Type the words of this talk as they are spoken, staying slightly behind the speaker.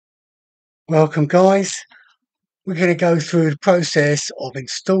Welcome guys, we're going to go through the process of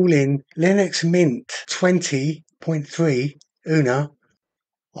installing Linux Mint 20.3 Una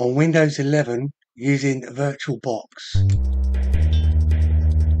on Windows 11 using VirtualBox.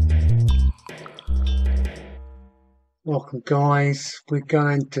 Welcome guys, we're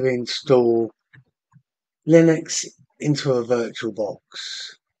going to install Linux into a VirtualBox.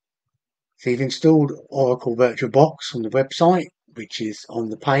 So you've installed Oracle VirtualBox on the website, which is on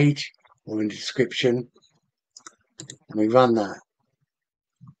the page or in the description, and we run that.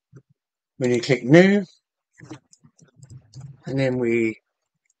 When you click New, and then we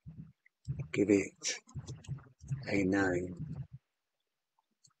give it a name.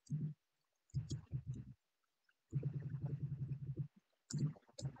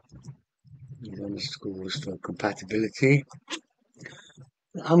 Use underscores for compatibility.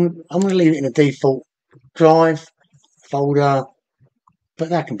 I'm going to leave it in a default drive folder, but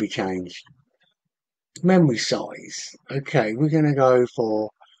that can be changed. Memory size. Okay, we're going to go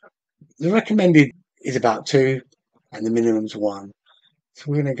for the recommended is about 2 and the minimum's 1. So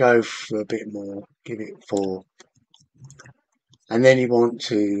we're going to go for a bit more, give it 4. And then you want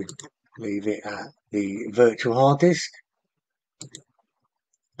to leave it at the virtual hard disk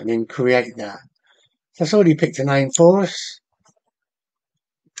and then create that. So that's already picked a name for us.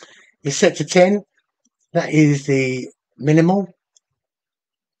 It's set to 10. That is the minimal.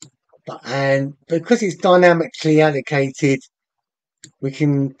 And because it's dynamically allocated, we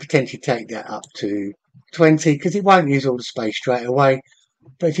can potentially take that up to 20 because it won't use all the space straight away.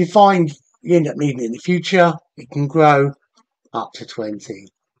 But if you find you end up needing it in the future, it can grow up to 20.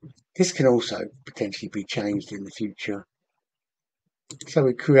 This can also potentially be changed in the future. So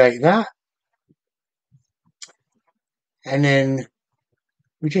we create that. And then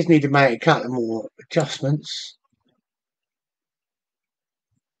we just need to make a couple more adjustments.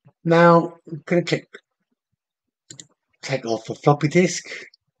 Now I'm going to take off a floppy disk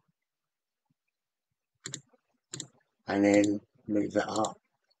and then move that up,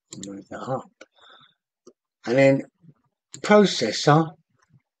 and then processor.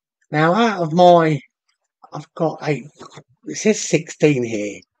 Now out of I've got 8, it says 16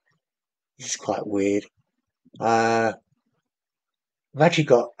 here. This is quite weird. I've actually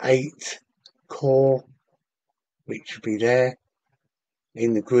got 8 core, which will be there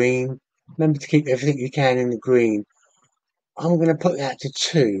in the green. Remember to keep everything you can in the green. I'm going to put that to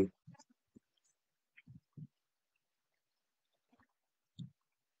 2.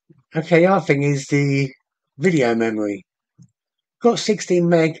 Okay, the other thing is the video memory. Got 16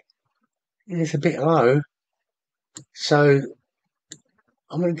 meg, and it's a bit low. So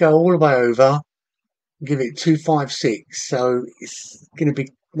I'm going to go all the way over, give it 256. So it's going to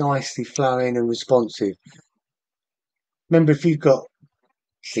be nicely flowing and responsive. Remember, if you've got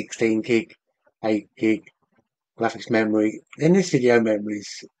 16 gig, 8 gig graphics memory, then this video memory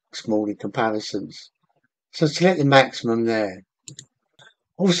is small in comparisons. So select the maximum there.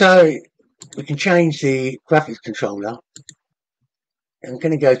 Also, we can change the graphics controller. I'm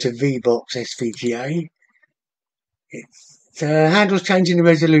going to go to VBox SVGA. It handles changing the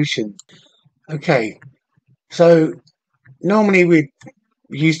resolution. Okay, so normally we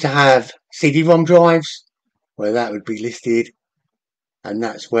used to have CD-ROM drives where that would be listed, and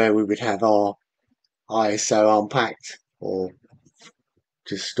that's where we would have our ISO unpacked or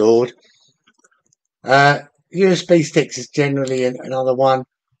just stored. USB sticks is generally another one,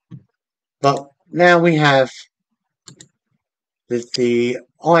 but now we have the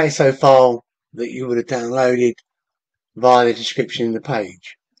ISO file that you would have downloaded via the description in the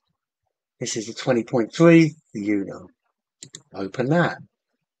page. This is the 20.3, the Una. Open that.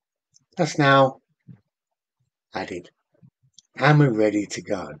 That's now added. And we're ready to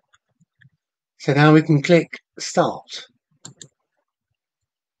go. So now we can click Start.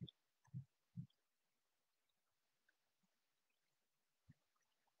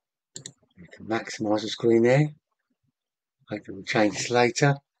 You can maximize the screen there. Hopefully we'll change this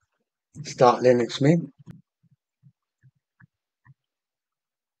later. Start Linux Mint.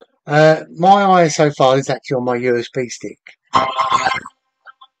 My ISO file is actually on my USB stick.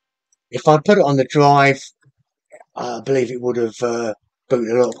 If I put it on the drive, I believe it would have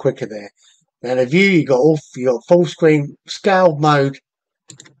booted a lot quicker there. Now the view you got full screen. Scale mode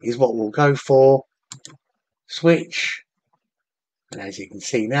is what we'll go for. Switch, and as you can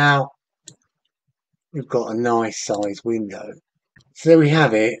see now, we've got a nice size window. So there we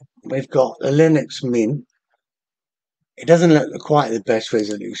have it. We've got the Linux Mint. It doesn't look quite the best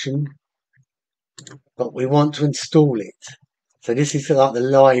resolution, but we want to install it. So this is like the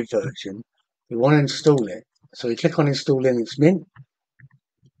live version. We want to install it. So we click on Install Linux Mint.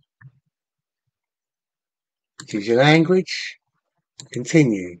 Choose your language,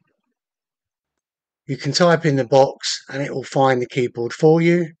 continue. You can type in the box and it will find the keyboard for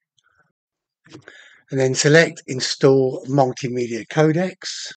you. And then select Install Multimedia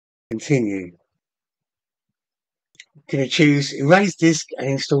Codecs, continue. You're going to choose Erase Disk and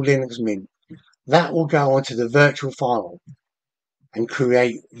Install Linux Mint. That will go onto the virtual file and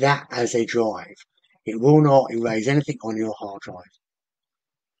create that as a drive. It will not erase anything on your hard drive.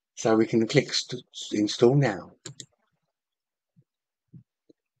 So we can click Install now.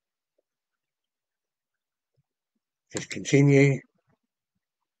 Just continue.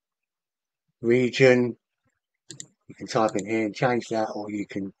 Region. You can type in here and change that, or you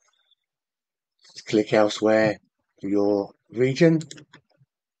can click elsewhere for your region.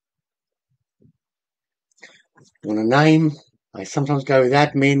 You want a name? I sometimes go with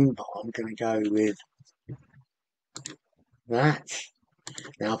admin, but I'm going to go with that.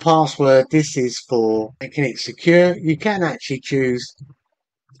 Now, password, this is for making it secure. You can actually choose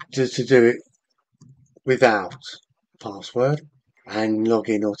to do it without password and log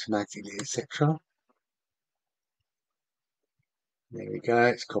in automatically, etc. There we go,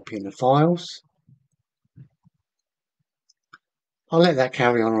 it's copying the files. I'll let that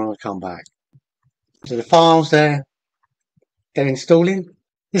carry on and I'll come back. So the files there, they're installing.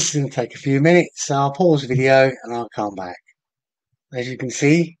 This is going to take a few minutes, so I'll pause the video and I'll come back. As you can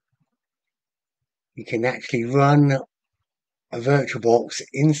see, you can actually run a VirtualBox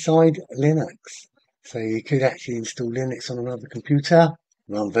inside Linux. So you could actually install Linux on another computer,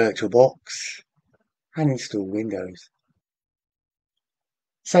 run VirtualBox, and install Windows.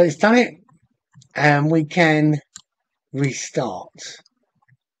 So it's done it, and we can restart.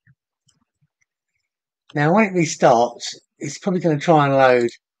 Now when it restarts, it's probably going to try and load,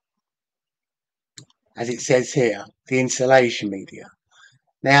 as it says here, the installation media.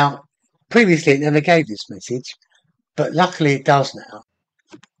 Now, previously it never gave this message, but luckily it does now.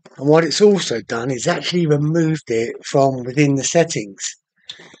 And what it's also done is actually removed it from within the settings.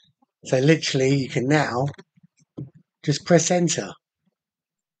 So literally you can now just press enter.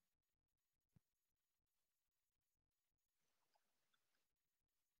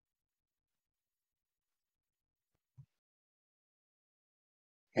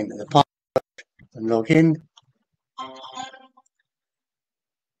 Enter the password and log in.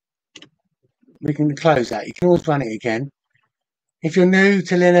 We can close that. You can always run it again. If you're new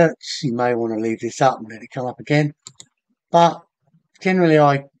to Linux, you may want to leave this up and let it come up again. But generally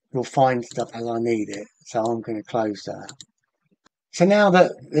I will find stuff as I need it. So I'm going to close that. So now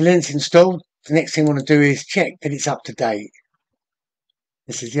that the Linux is installed, the next thing I want to do is check that it's up to date.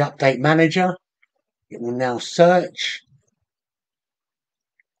 This is the update manager. It will now search.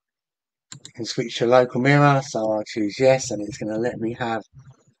 You can switch to local mirror, so I'll choose yes, and it's going to let me have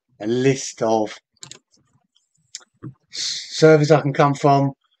a list of servers I can come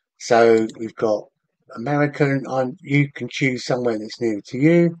from. So we've got American. You can choose somewhere that's near to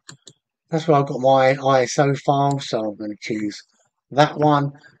you. That's where I've got my ISO file, so I'm going to choose that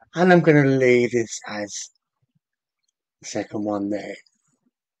one, and I'm going to leave this as the second one there.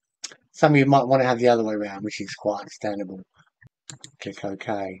 Some of you might want to have the other way around, which is quite understandable. Click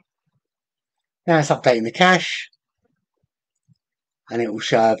OK. Now it's updating the cache, and it will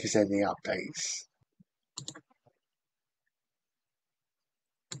show if there's any updates.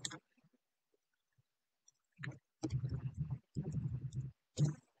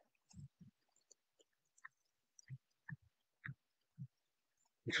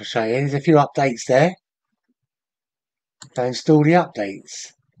 Which will show you there's a few updates there. So install the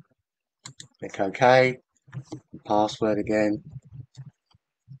updates. Click OK. Password again.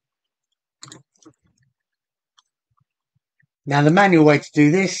 Now the manual way to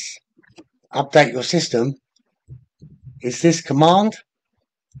do this, update your system, is this command.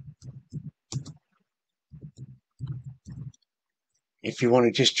 If you want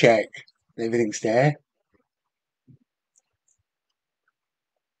to just check everything's there.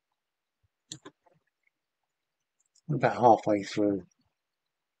 I'm about halfway through.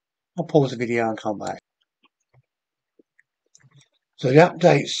 I'll pause the video and come back. So the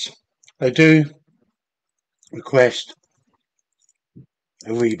updates, they do request a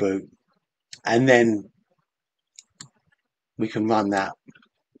reboot, and then we can run that.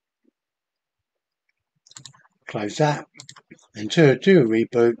 Close that, and to do a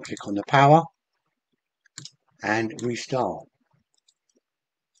reboot, click on the power and restart.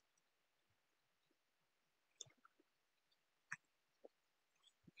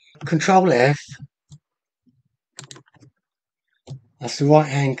 Control F, that's the right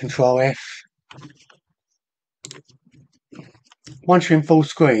hand Control F. Once you're in full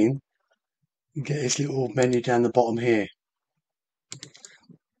screen, You get this little menu down the bottom here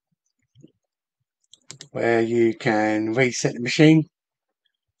where you can reset the machine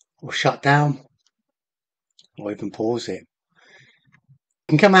or shut down or even pause it. You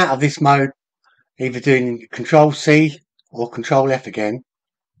can come out of this mode either doing Control C or Control F again.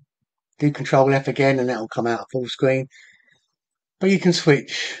 Do Control F again and that will come out full screen. But you can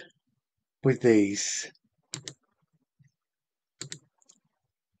switch with these.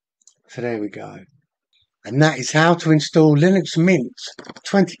 So there we go. And that is how to install Linux Mint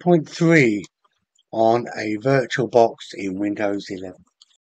 20.3 on a VirtualBox in Windows 11.